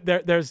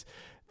 There's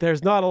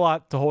not a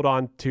lot to hold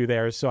on to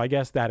there. So I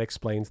guess that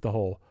explains the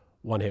whole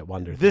one-hit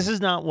wonder thing. This is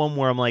not one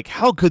where I'm like,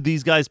 how could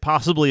these guys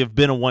possibly have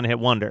been a one-hit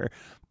wonder?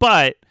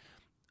 But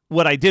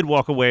what I did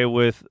walk away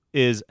with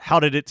is, how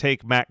did it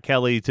take Matt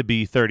Kelly to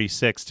be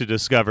 36 to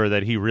discover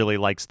that he really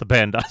likes the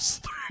band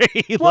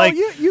Us3? Well,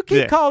 you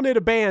keep calling it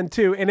a band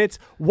too, and it's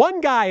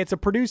one guy, it's a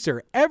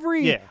producer.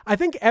 I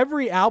think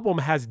every album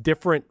has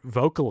different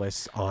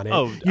vocalists on it.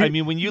 Oh, I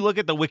mean, when you look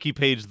at the wiki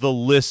page, the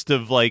list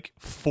of like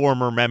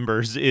former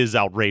members is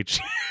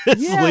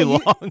outrageously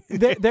long.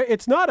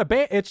 It's not a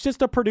band, it's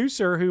just a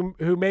producer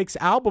who makes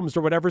albums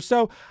or whatever.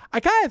 So I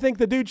kind of think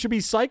the dude should be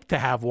psyched to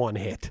have one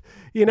hit.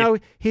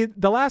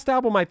 The last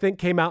album I think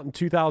came out in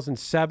 2000.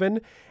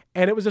 2007.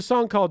 And it was a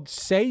song called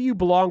Say You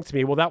Belong to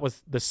Me. Well, that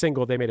was the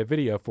single they made a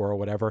video for or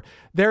whatever.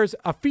 There's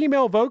a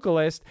female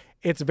vocalist.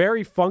 It's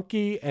very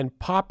funky and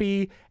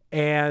poppy,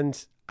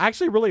 and I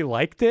actually really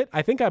liked it.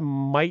 I think I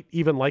might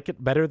even like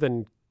it better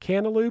than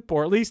Cantaloop,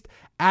 or at least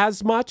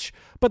as much.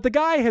 But the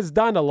guy has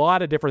done a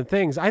lot of different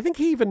things. I read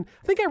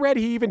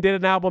he even did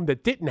an album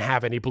that didn't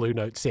have any Blue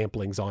Note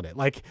samplings on it.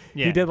 Like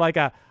he did like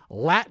a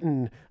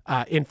Latin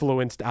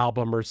influenced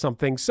album or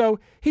something. So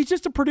he's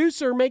just a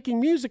producer making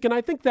music, and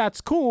I think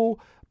that's cool.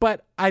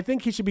 But I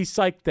think he should be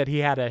psyched that he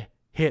had a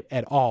hit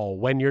at all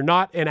when you're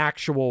not an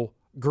actual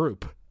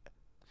group.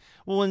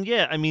 Well, and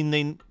yeah, I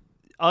mean,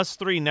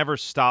 Us3 never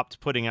stopped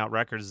putting out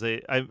records.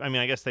 I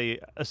guess they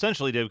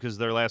essentially did because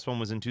their last one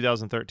was in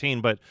 2013.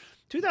 But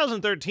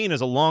 2013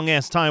 is a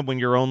long-ass time when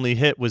your only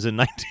hit was in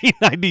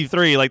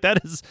 1993. Like,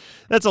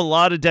 that's a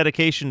lot of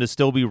dedication to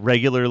still be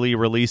regularly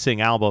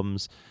releasing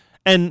albums.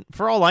 And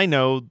for all I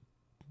know,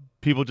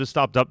 people just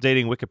stopped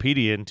updating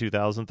Wikipedia in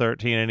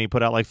 2013, and he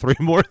put out like 3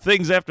 more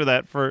things after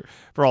that for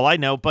all I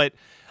know. But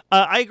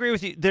I agree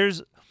with you.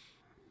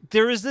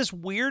 There is this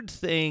weird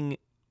thing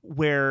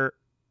where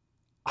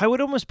I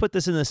would almost put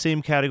this in the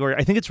same category.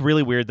 I think it's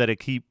really weird that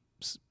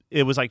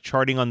it was like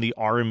charting on the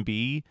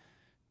R&B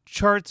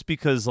charts,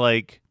 because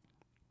like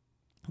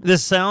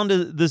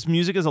this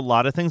music is a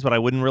lot of things, but I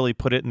wouldn't really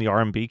put it in the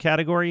R&B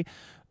category.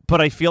 But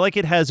I feel like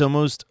it has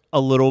almost a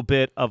little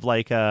bit of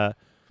like a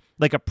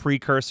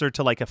precursor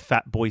to like a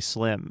Fatboy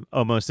Slim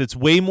almost. It's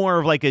way more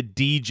of like a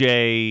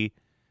DJ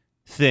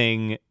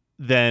thing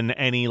than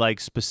any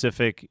like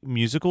specific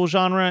musical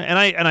genre.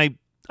 And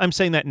I'm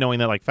saying that knowing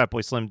that like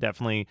Fatboy Slim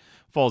definitely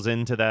falls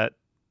into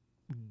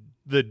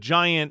the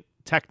giant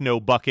techno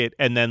bucket,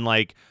 and then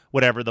like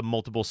whatever the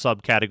multiple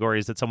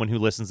subcategories that someone who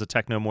listens to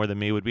techno more than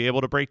me would be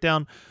able to break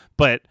down.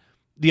 But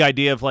the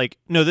idea of like,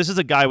 no, this is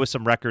a guy with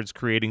some records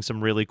creating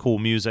some really cool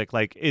music.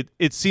 Like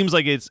it seems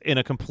like it's in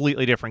a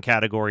completely different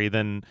category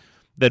than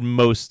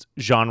most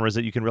genres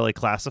that you can really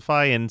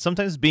classify. And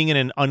sometimes being in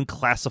an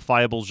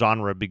unclassifiable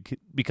genre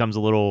becomes a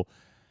little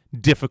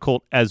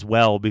difficult as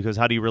well, because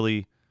how do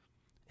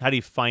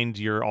you find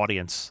your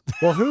audience?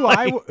 Well, who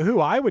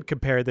I would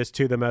compare this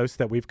to the most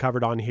that we've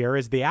covered on here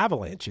is the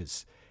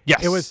Avalanches.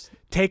 Yes. It was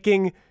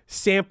taking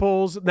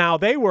samples. Now,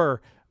 they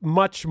were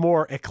much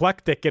more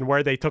eclectic in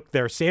where they took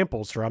their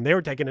samples from. They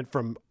were taking it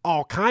from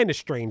all kind of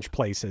strange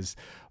places.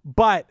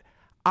 But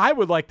I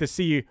would like to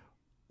see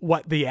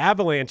what the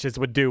Avalanches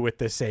would do with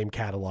this same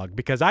catalog,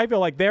 because I feel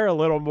like they're a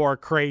little more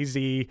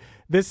crazy.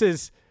 This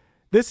is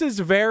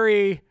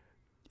very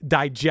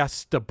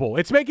digestible.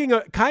 It's making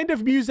a kind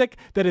of music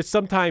that is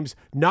sometimes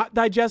not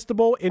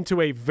digestible into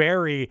a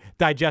very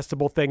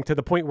digestible thing, to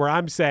the point where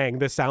I'm saying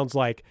this sounds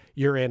like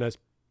you're in a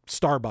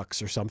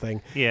Starbucks or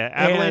something. Yeah,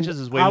 Avalanches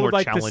is way more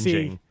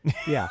challenging.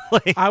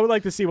 I would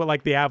like to see what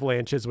like the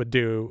Avalanches would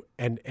do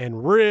and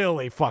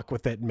really fuck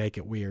with it and make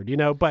it weird,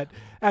 but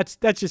that's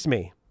just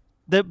me.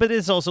 But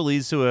this also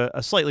leads to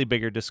a slightly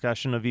bigger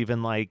discussion of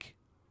even like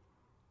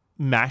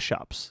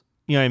mashups.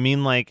 You know what I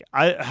mean? Like,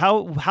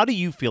 how do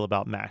you feel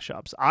about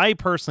mashups? I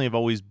personally have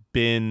always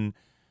been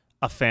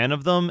a fan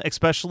of them,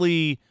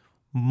 especially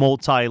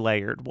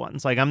multi-layered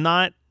ones. Like, I'm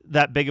not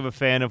that big of a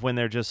fan of when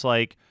they're just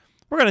like,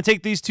 we're going to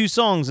take these 2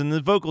 songs and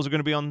the vocals are going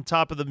to be on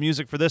top of the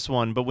music for this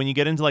one. But when you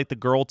get into like the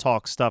girl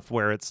talk stuff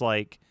where it's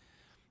like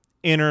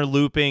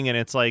interlooping and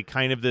it's like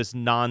kind of this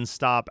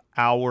nonstop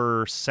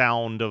hour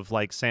sound of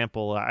like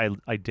sample,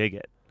 I dig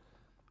it.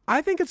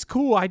 I think it's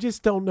cool. I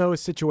just don't know a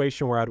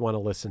situation where I'd want to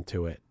listen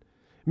to it.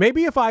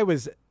 Maybe if I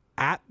was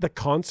at the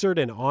concert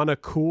and on a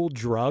cool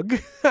drug.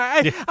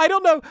 I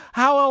don't know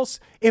how else.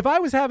 If I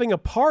was having a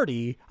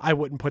party, I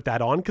wouldn't put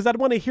that on because I'd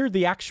want to hear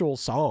the actual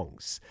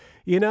songs,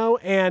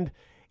 And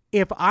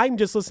if I'm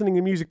just listening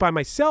to music by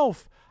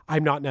myself,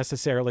 I'm not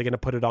necessarily going to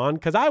put it on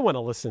because I want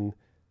to listen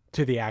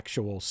to the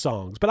actual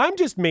sons. But I'm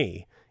just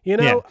me,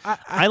 Yeah.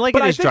 I like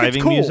it as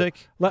driving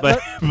music.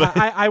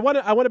 I want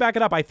to back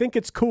it up. I think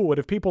it's cool, and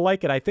if people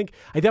like it, I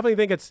definitely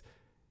think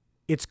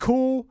it's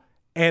cool,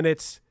 and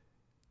it's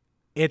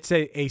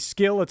a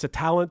skill, it's a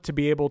talent to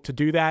be able to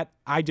do that.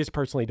 I just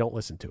personally don't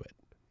listen to it.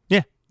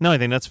 Yeah, no, I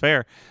think that's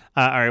fair.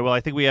 All right, well,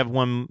 I think we have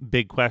one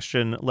big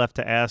question left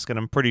to ask, and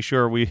I'm pretty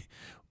sure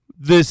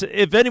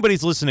if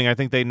anybody's listening, I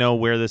think they know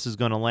where this is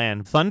going to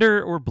land.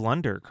 Thunder or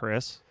blunder,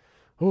 Chris?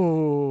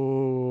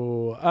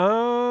 Oh,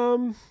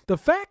 the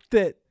fact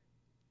that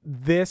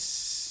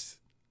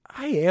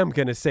I am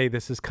going to say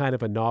this is kind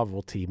of a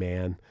novelty,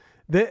 man.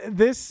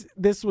 This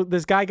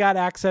guy got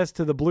access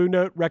to the Blue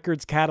Note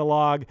Records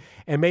catalog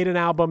and made an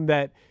album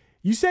that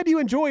you said you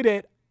enjoyed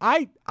it.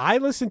 I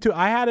listened to,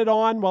 I had it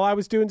on while I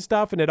was doing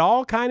stuff, and it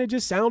all kind of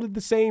just sounded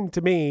the same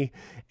to me.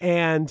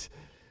 And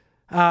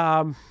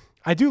I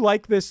do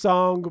like this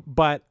song,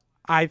 but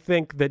I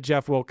think that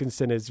Jeff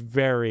Wilkinson is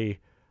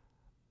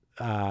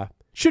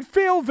should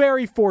feel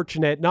very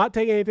fortunate, not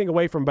taking anything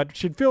away from him, but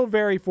should feel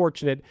very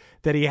fortunate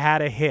that he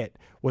had a hit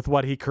with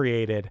what he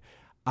created.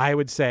 I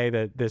would say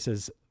that this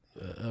is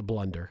a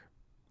blunder.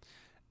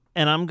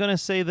 And I'm going to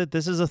say that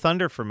this is a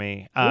Thunder for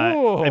me.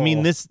 I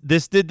mean, this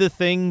did the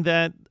thing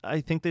that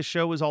I think this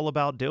show is all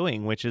about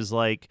doing, which is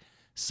like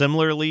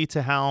similarly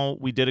to how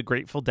we did a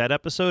Grateful Dead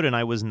episode, and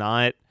I was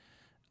not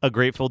a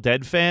Grateful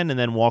Dead fan and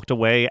then walked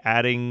away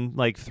adding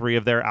like 3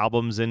 of their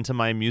albums into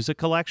my music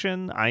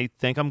collection. I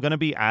think I'm going to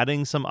be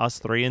adding some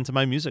Us3 into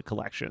my music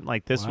collection.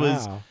 Like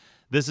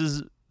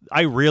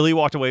I really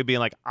walked away being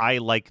like, I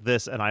like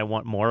this and I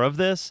want more of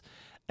this.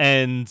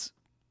 And,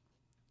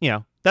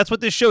 that's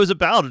what this show is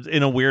about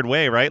in a weird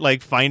way, right?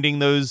 Like finding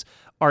those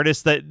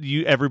artists that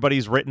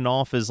everybody's written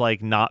off as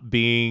like not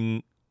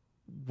being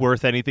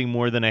worth anything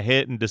more than a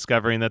hit and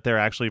discovering that they're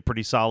actually a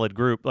pretty solid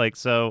group. Like,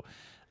 so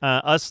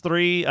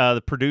Us3,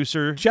 the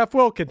producer, Jeff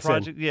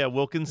Wilkinson.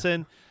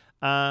 Wilkinson.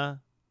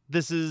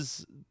 This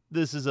is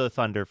a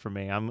Thunder for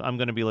me. I'm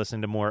going to be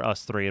listening to more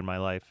Us3 in my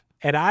life.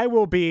 And I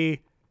will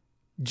be,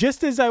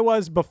 just as I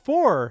was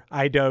before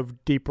I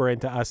dove deeper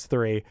into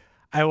Us3,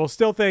 I will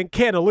still think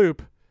Cantaloop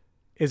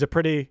is a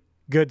pretty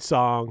good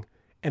song.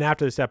 And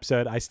after this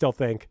episode, I still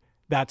think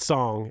that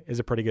song is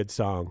a pretty good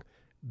song.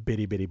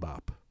 Bitty Bitty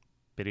Bop.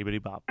 Bitty Bitty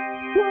Bop.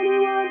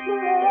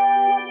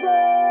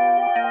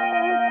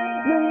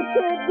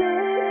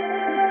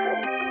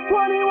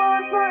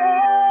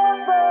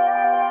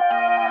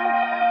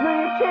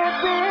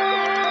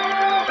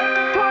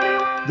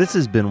 This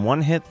has been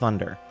One Hit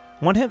Thunder.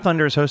 One Hit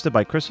Thunder is hosted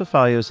by Chris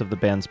Fafalios of the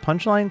bands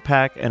Punchline,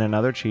 Pack, and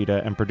Another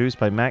Cheetah, and produced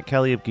by Matt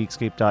Kelly of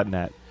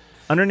Geekscape.net.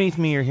 Underneath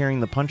me, you're hearing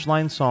the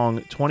Punchline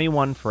song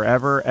 21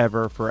 Forever,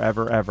 Ever,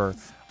 Forever, Ever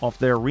off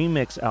their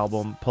remix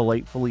album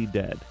Politefully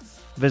Dead.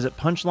 Visit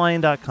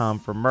punchline.com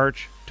for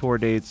merch, tour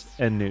dates,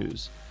 and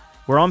news.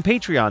 We're on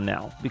Patreon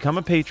now. Become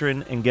a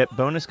patron and get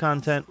bonus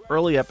content,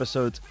 early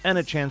episodes, and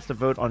a chance to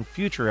vote on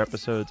future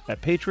episodes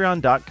at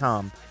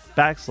patreon.com/OHT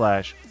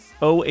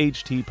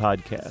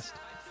podcast.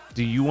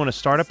 Do you want to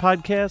start a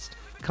podcast?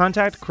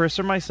 Contact Chris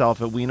or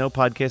myself at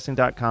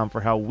weknowpodcasting.com for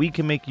how we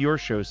can make your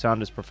show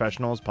sound as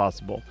professional as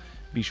possible.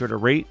 Be sure to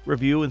rate,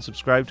 review, and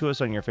subscribe to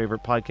us on your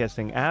favorite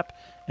podcasting app,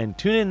 and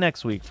tune in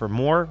next week for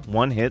more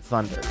One Hit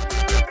Thunder.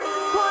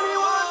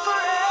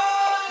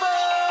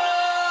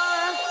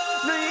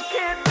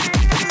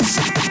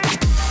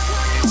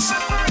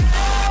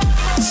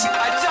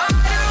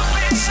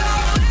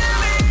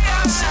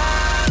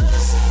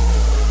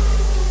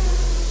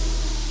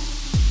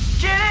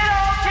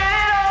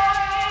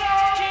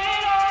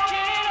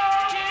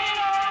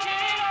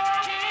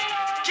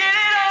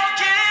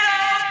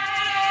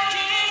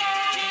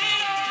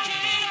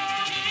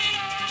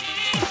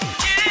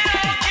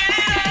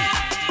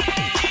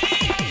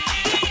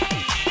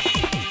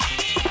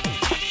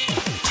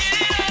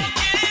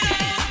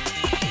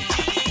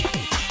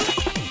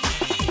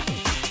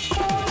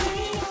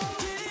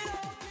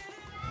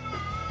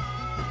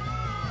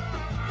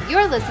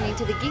 You're listening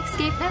to the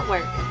Geekscape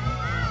Network.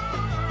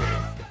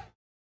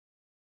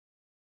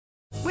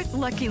 With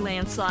Lucky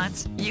Land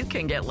Slots, you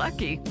can get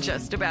lucky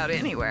just about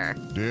anywhere.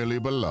 Dearly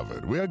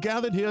beloved, we are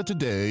gathered here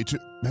today to...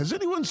 Has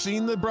anyone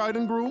seen the bride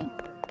and groom?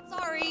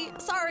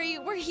 Sorry,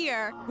 we're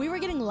here. We were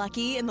getting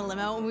lucky in the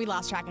limo and we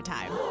lost track of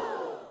time.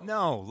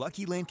 No,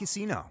 Lucky Land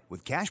Casino,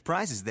 with cash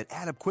prizes that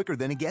add up quicker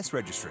than a guest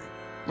registry.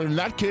 In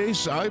that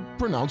case, I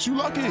pronounce you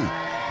lucky.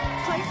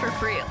 Play for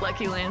free at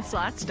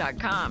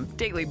LuckyLandSlots.com.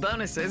 Daily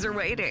bonuses are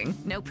waiting.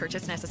 No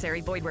purchase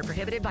necessary. Void where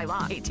prohibited by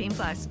law.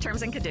 18+.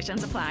 Terms and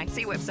conditions apply.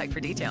 See website for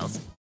details.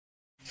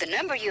 The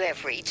number you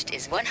have reached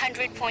is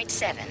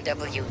 100.7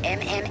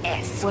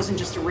 WMMS. It wasn't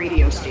just a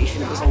radio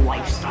station, it was a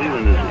lifestyle.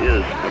 Cleveland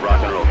is a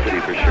rock and roll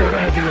city for sure.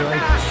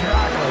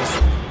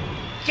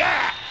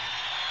 Yeah!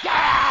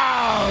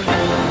 Down!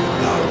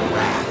 The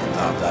Wrath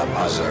of the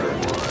Buzzard.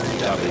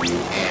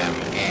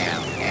 WMMS.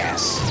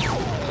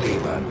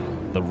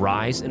 Cleveland. The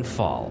rise and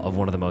fall of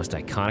one of the most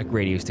iconic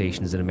radio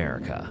stations in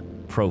America.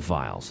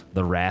 Profiles.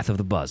 The Wrath of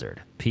the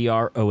Buzzard.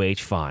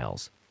 PROH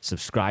Files.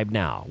 Subscribe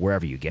now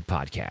wherever you get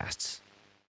podcasts.